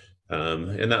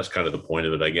 And that's kind of the point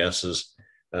of it, I guess, is,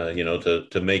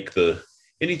 to make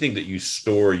anything that you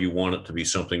store, you want it to be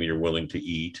something that you're willing to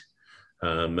eat.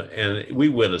 And we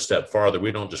went a step farther.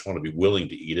 We don't just want to be willing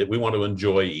to eat it. We want to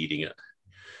enjoy eating it.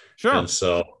 Sure. And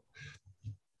so,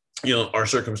 our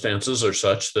circumstances are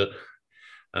such that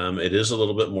it is a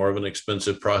little bit more of an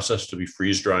expensive process to be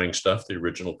freeze drying stuff. The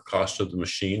original cost of the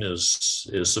machine is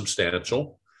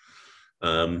substantial.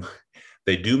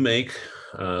 They do make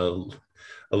a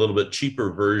little bit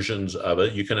cheaper versions of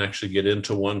it. You can actually get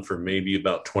into one for maybe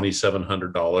about $2,700,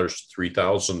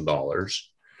 $3,000,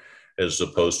 as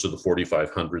opposed to the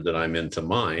 $4,500 that I'm into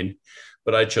mine.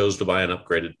 But I chose to buy an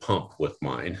upgraded pump with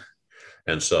mine.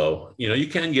 And so, you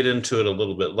can get into it a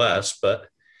little bit less, but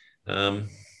I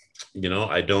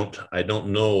don't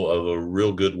know of a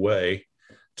real good way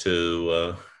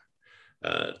to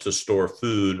store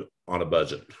food on a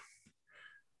budget.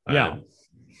 Yeah,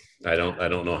 I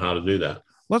don't know how to do that.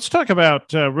 Let's talk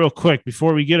about real quick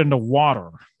before we get into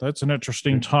water. That's an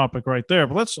interesting topic right there.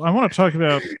 But I want to talk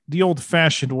about the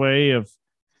old-fashioned way of,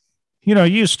 you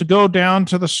used to go down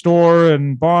to the store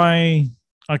and buy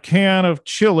a can of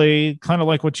chili, kind of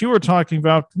like what you were talking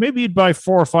about. Maybe you'd buy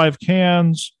 4 or 5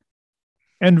 cans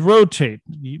and rotate.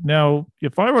 Now,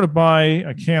 if I were to buy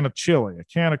a can of chili, a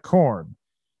can of corn,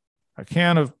 a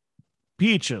can of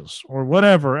peaches, or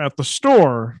whatever at the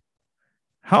store,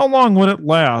 how long would it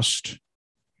last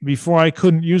before I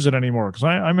couldn't use it anymore? Because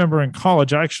I remember in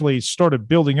college, I actually started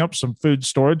building up some food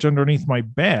storage underneath my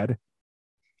bed.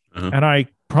 And I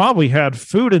probably had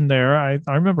food in there. I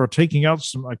remember taking out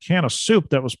a can of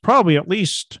soup that was probably at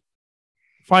least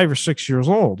 5 or 6 years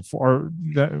old.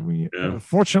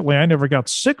 Fortunately, I never got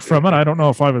sick from it. I don't know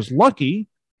if I was lucky,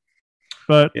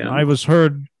 but I was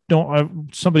heard,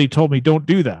 somebody told me don't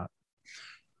do that.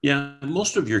 Yeah,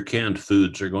 most of your canned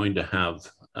foods are going to have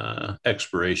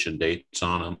expiration dates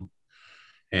on them.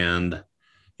 And,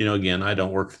 again, I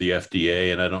don't work for the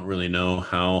FDA, and I don't really know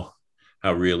how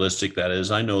realistic that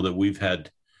is. I know that we've had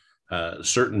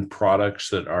certain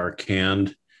products that are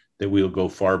canned that we'll go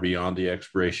far beyond the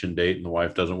expiration date, and the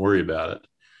wife doesn't worry about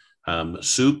it.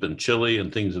 Soup and chili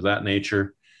and things of that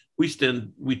nature, we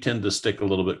tend to stick a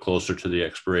little bit closer to the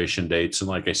expiration dates. And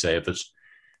like I say,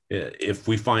 if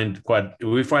we find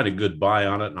a good buy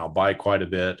on it, and I'll buy quite a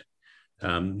bit,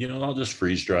 I'll just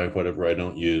freeze dry whatever I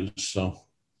don't use. So,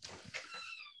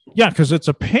 yeah, because it's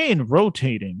a pain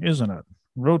rotating, isn't it?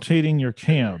 Rotating your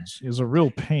cans is a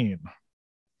real pain.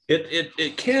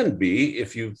 It can be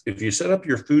if you set up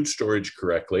your food storage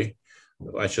correctly.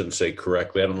 I shouldn't say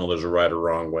correctly. I don't know there's a right or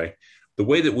wrong way. The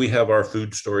way that we have our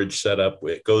food storage set up,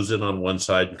 it goes in on one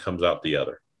side and comes out the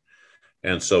other.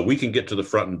 And so we can get to the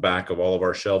front and back of all of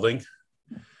our shelving,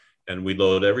 and we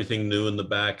load everything new in the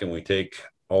back, and we take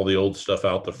all the old stuff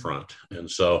out the front. And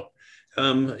so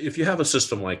if you have a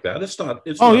system like that, it's not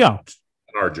an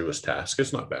arduous task.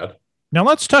 It's not bad. Now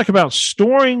let's talk about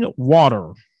storing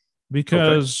water,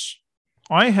 because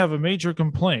I have a major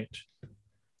complaint.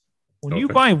 When you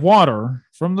buy water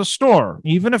from the store,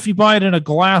 even if you buy it in a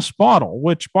glass bottle,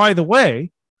 which, by the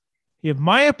way, in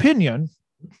my opinion,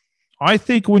 I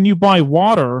think when you buy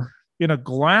water in a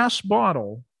glass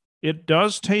bottle, it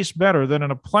does taste better than in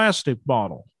a plastic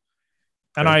bottle.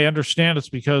 And I understand it's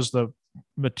because the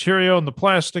material and the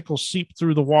plastic will seep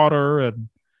through the water and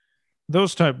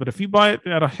those type. But if you buy it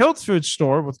at a health food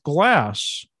store with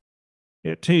glass,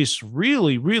 it tastes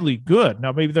really, really good.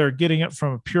 Now, maybe they're getting it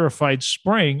from a purified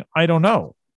spring. I don't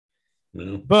know.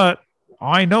 But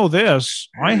I know this.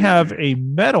 I have a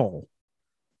metal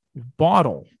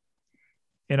bottle.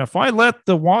 And if I let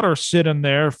the water sit in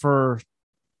there for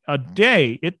a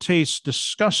day, it tastes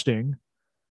disgusting.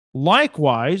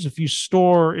 Likewise, if you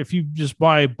just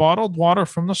buy bottled water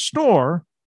from the store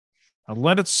and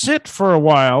let it sit for a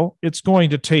while, it's going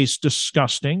to taste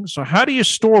disgusting. So how do you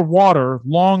store water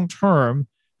long term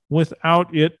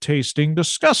without it tasting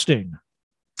disgusting?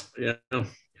 Yeah.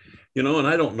 And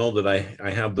I don't know that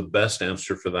I have the best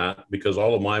answer for that, because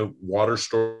all of my water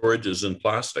storage is in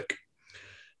plastic,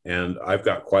 and I've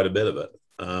got quite a bit of it.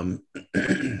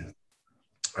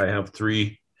 I have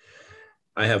three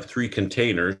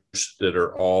containers that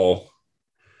are all,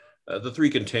 the 3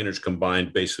 containers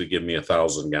combined basically give me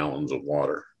 1,000 gallons of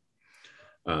water,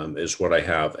 is what I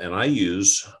have. And I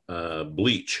use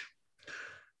bleach.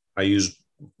 I use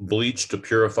bleach to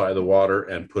purify the water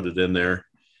and put it in there.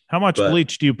 How much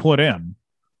bleach do you put in?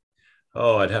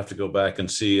 Oh, I'd have to go back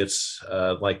and see. It's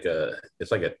like a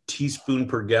teaspoon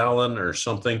per gallon or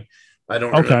something. I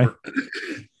don't remember.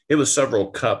 It was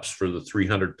several cups for the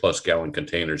 300 plus gallon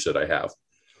containers that I have.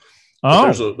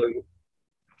 Oh,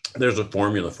 there's a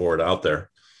formula for it out there,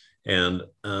 and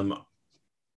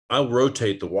I'll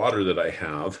rotate the water that I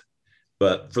have.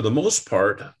 But for the most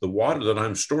part, the water that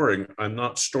I'm storing, I'm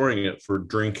not storing it for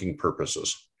drinking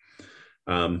purposes.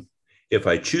 If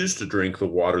I choose to drink the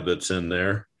water that's in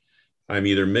there, I'm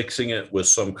either mixing it with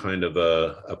some kind of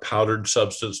a powdered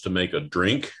substance to make a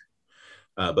drink,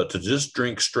 but to just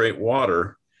drink straight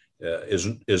water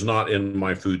is not in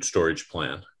my food storage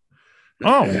plan.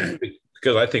 Oh,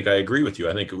 because I think I agree with you.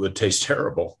 I think it would taste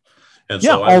terrible. And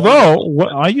yeah, so although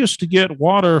I used to get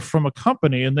water from a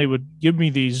company and they would give me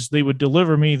these, they would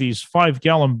deliver me these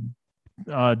 5-gallon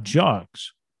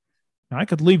jugs. I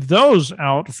could leave those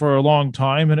out for a long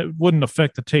time and it wouldn't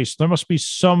affect the taste. There must be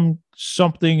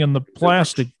something in the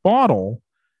plastic bottle,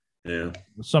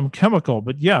 some chemical.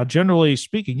 But yeah, generally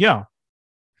speaking, yeah.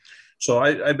 So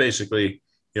I basically,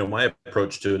 my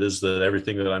approach to it is that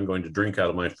everything that I'm going to drink out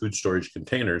of my food storage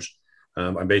containers,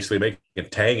 I'm basically making a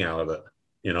Tang out of it.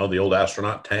 The old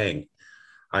astronaut Tang.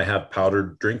 I have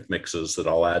powdered drink mixes that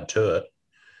I'll add to it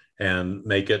and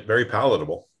make it very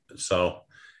palatable. So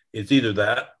it's either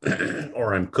that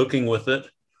or I'm cooking with it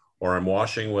or I'm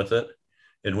washing with it,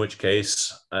 in which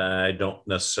case I don't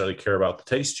necessarily care about the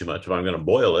taste too much. If I'm going to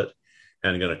boil it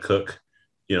and I'm going to cook,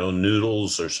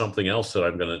 noodles or something else that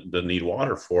I'm going to need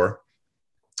water for,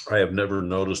 I have never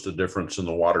noticed a difference in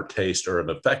the water taste or an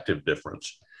effective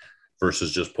difference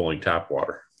versus just pulling tap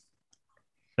water.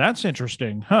 That's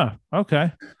interesting. Huh.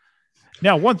 Okay.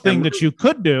 Now, one thing that you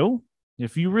could do,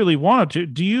 if you really wanted to,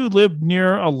 do you live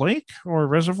near a lake or a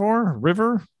reservoir,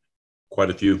 river? Quite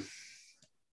a few.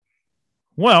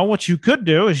 Well, what you could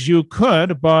do is you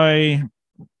could buy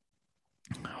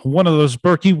one of those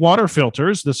Berkey water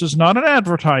filters. This is not an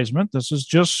advertisement. This is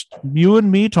just you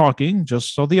and me talking,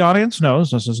 just so the audience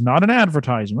knows this is not an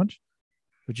advertisement.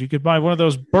 But you could buy one of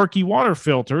those Berkey water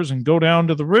filters and go down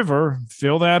to the river,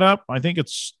 fill that up. I think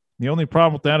it's the only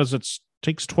problem with that is it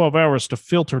takes 12 hours to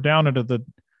filter down into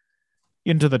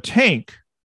the tank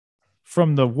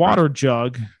from the water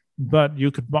jug. But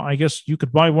you could buy, I guess you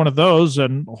could buy one of those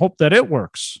and hope that it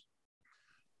works.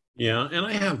 Yeah, and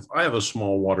I have a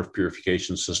small water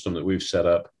purification system that we've set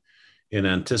up in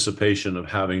anticipation of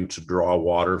having to draw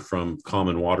water from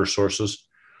common water sources,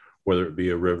 whether it be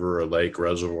a river, a lake,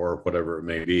 reservoir, whatever it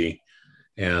may be.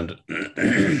 And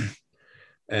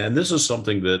and this is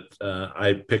something that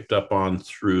I picked up on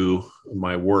through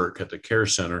my work at the care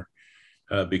center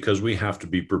because we have to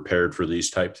be prepared for these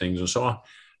type things. And so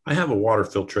I have a water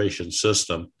filtration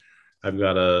system. I've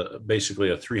got basically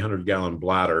a 300-gallon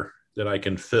bladder that I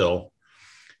can fill.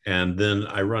 And then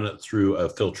I run it through a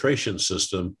filtration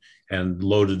system and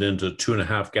load it into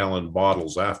 2.5-gallon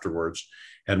bottles afterwards.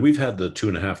 And we've had the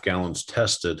 2.5 gallons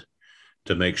tested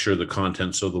to make sure the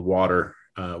contents of the water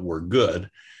were good.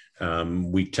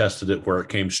 We tested it where it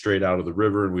came straight out of the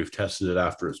river, and we've tested it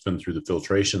after it's been through the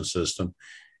filtration system.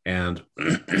 And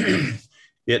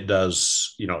it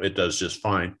does just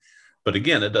fine. But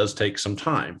again, it does take some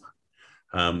time.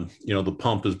 The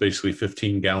pump is basically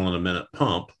 15-gallon a minute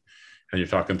pump, and you're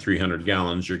talking 300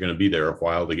 gallons. You're going to be there a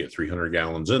while to get 300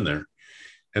 gallons in there.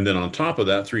 And then on top of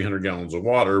that, 300 gallons of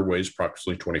water weighs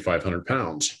approximately 2,500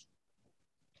 pounds.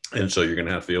 And so you're going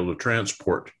to have to be able to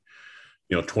transport,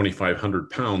 2,500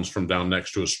 pounds from down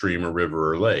next to a stream or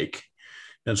river or lake.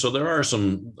 And so there are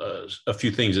a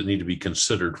few things that need to be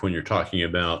considered when you're talking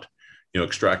about,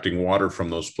 extracting water from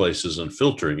those places and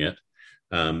filtering it.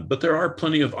 But there are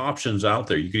plenty of options out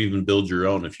there. You could even build your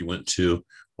own. If you went to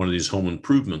one of these home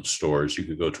improvement stores, you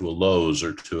could go to a Lowe's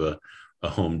or to a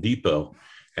Home Depot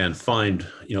and find,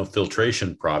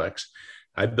 filtration products.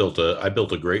 I built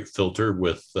a great filter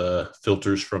with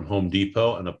filters from Home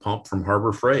Depot and a pump from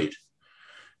Harbor Freight,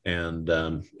 and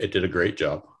it did a great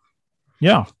job.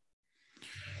 Yeah.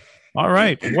 All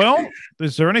right. Well,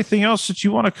 is there anything else that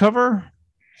you want to cover?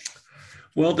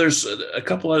 Well, there's a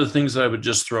couple other things that I would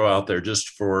just throw out there just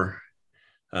for,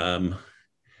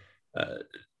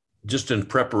 just in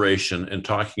preparation and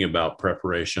talking about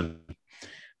preparation.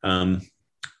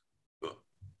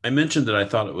 I mentioned that I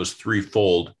thought it was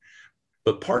threefold,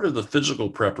 but part of the physical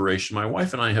preparation, my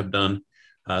wife and I have done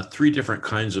 3 different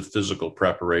kinds of physical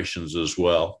preparations as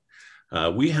well.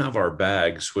 We have our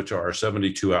bags, which are our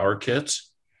 72-hour kits.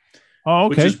 Oh,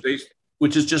 okay.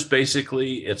 Which is just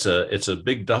basically, it's a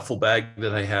big duffel bag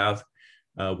that I have.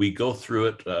 We go through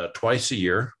it twice a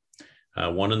year,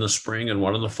 one in the spring and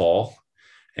one in the fall.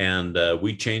 And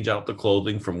we change out the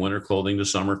clothing from winter clothing to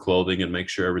summer clothing and make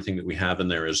sure everything that we have in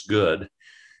there is good.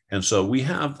 And so we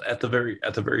have at the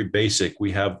very basic,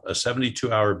 we have a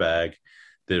 72-hour bag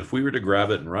that if we were to grab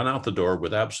it and run out the door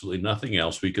with absolutely nothing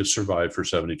else, we could survive for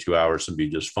 72 hours and be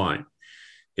just fine.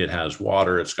 It has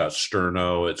water, it's got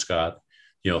sterno, it's got,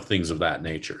 things of that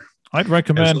nature. I'd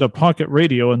recommend a pocket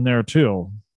radio in there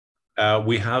too.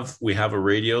 We have a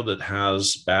radio that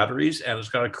has batteries and it's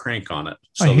got a crank on it.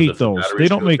 So I hate those. They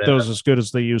don't make those as good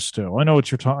as they used to. I know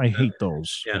what you're talking. I hate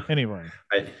those. Yeah. Anyway,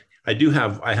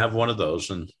 I have one of those,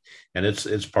 and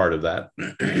it's part of that.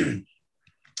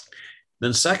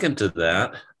 Then second to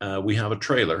that, we have a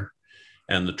trailer,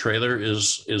 and the trailer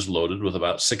is loaded with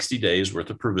about 60 days worth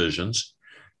of provisions,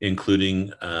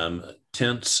 including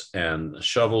tents and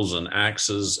shovels and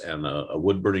axes and a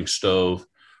wood burning stove,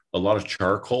 a lot of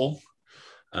charcoal,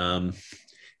 and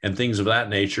things of that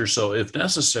nature. So if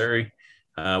necessary,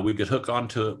 we could hook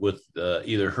onto it with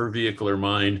either her vehicle or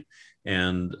mine,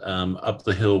 and up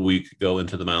the hill we could go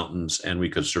into the mountains, and we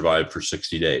could survive for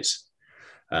 60 days.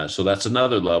 So that's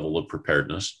another level of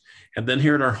preparedness. And then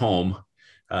here at our home,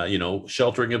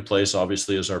 sheltering in place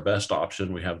obviously is our best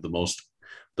option. We have the most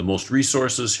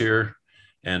resources here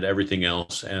and everything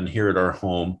else. And here at our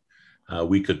home,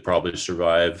 we could probably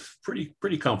survive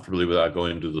pretty comfortably without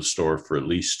going to the store for at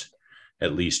least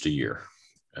a year.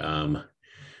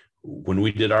 When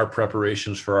we did our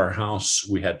preparations for our house,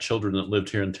 we had children that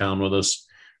lived here in town with us.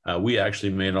 We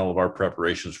actually made all of our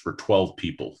preparations for 12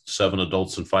 people, 7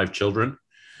 adults and 5 children.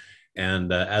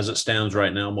 And as it stands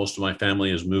right now, most of my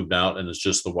family has moved out, and it's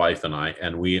just the wife and I,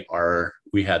 and we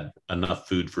had enough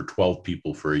food for 12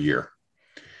 people for a year.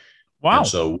 Wow. And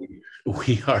so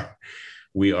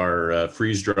we are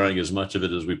freeze drying as much of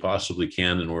it as we possibly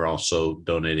can. And we're also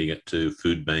donating it to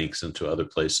food banks and to other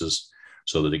places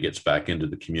so that it gets back into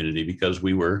the community, because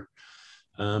we were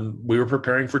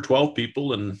preparing for 12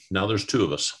 people and now there's 2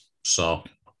 of us. So.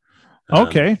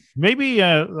 Okay, maybe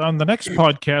on the next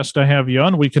podcast I have you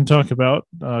on, we can talk about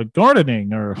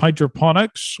gardening or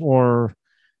hydroponics, or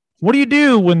what do you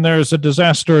do when there's a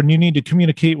disaster and you need to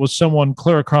communicate with someone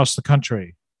clear across the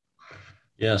country?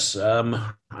 Yes, I'm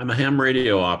a ham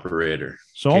radio operator.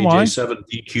 So am I.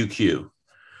 KJ7DQQ.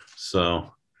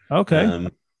 So okay,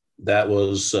 that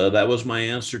was my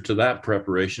answer to that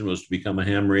preparation, was to become a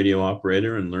ham radio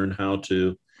operator and learn how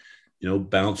to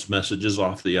bounce messages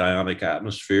off the ionic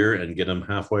atmosphere and get them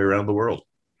halfway around the world.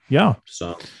 Yeah.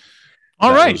 So,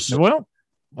 all right. Well,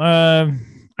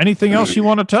 anything else you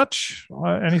want to touch?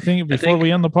 Anything before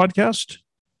we end the podcast?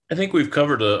 I think we've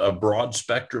covered a broad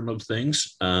spectrum of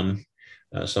things. Some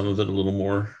of it a little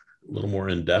more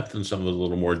in depth, and some of it a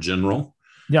little more general.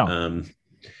 Yeah.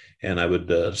 And I would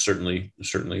certainly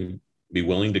be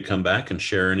willing to come back and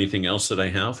share anything else that I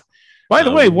have. By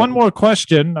the way, one more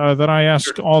question that I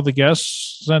ask all the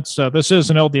guests, since this is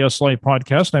an LDS Life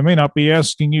podcast. I may not be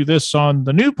asking you this on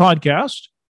the new podcast,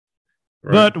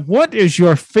 right, but what is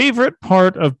your favorite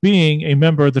part of being a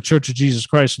member of the Church of Jesus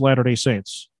Christ of Latter-day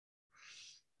Saints?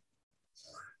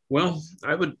 Well,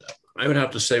 I would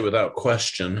have to say without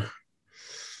question,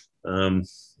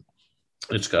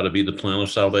 it's got to be the plan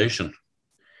of salvation.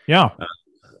 Yeah.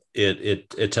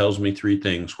 It tells me 3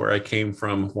 things: where I came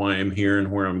from, why I'm here,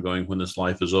 and where I'm going when this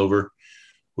life is over,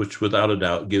 which without a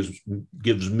doubt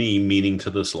gives me meaning to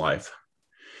this life.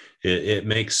 It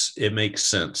makes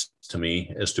sense to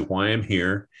me as to why I'm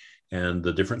here and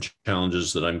the different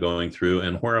challenges that I'm going through,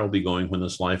 and where I'll be going when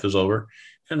this life is over,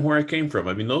 and where I came from.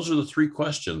 I mean, those are the 3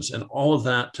 questions, and all of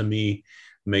that to me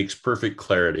makes perfect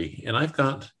clarity. And I've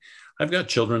got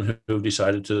children who've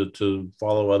decided to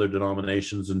follow other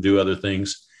denominations and do other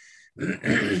things.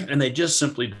 And they just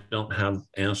simply don't have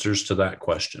answers to that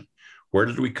question. Where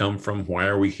did we come from? Why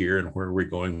are we here? And where are we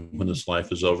going when this life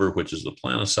is over, which is the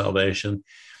plan of salvation?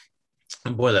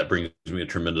 And boy, that brings me a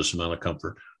tremendous amount of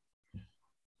comfort.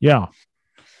 Yeah.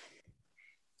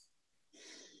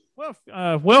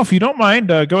 Well, if you don't mind,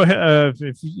 go ahead.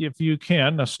 If you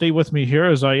can, stay with me here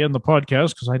as I end the podcast,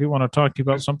 because I do want to talk to you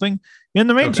about something. In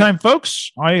the meantime,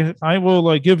 folks, I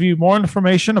will give you more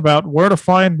information about where to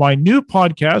find my new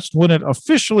podcast when it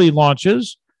officially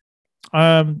launches.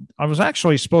 I was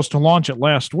actually supposed to launch it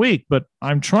last week, but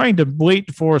I'm trying to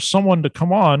wait for someone to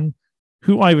come on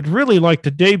who I would really like to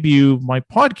debut my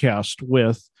podcast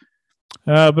with.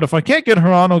 But if I can't get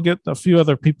her on, I'll get a few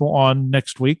other people on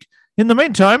next week. In the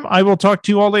meantime, I will talk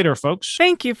to you all later, folks.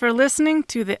 Thank you for listening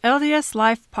to the LDS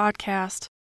Life podcast.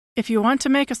 If you want to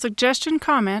make a suggestion,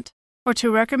 comment, or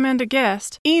to recommend a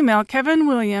guest, email Kevin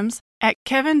Williams at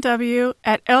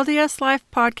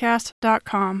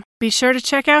kevinw@ldslifepodcast.com. Be sure to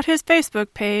check out his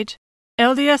Facebook page,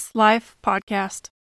 LDS Life Podcast.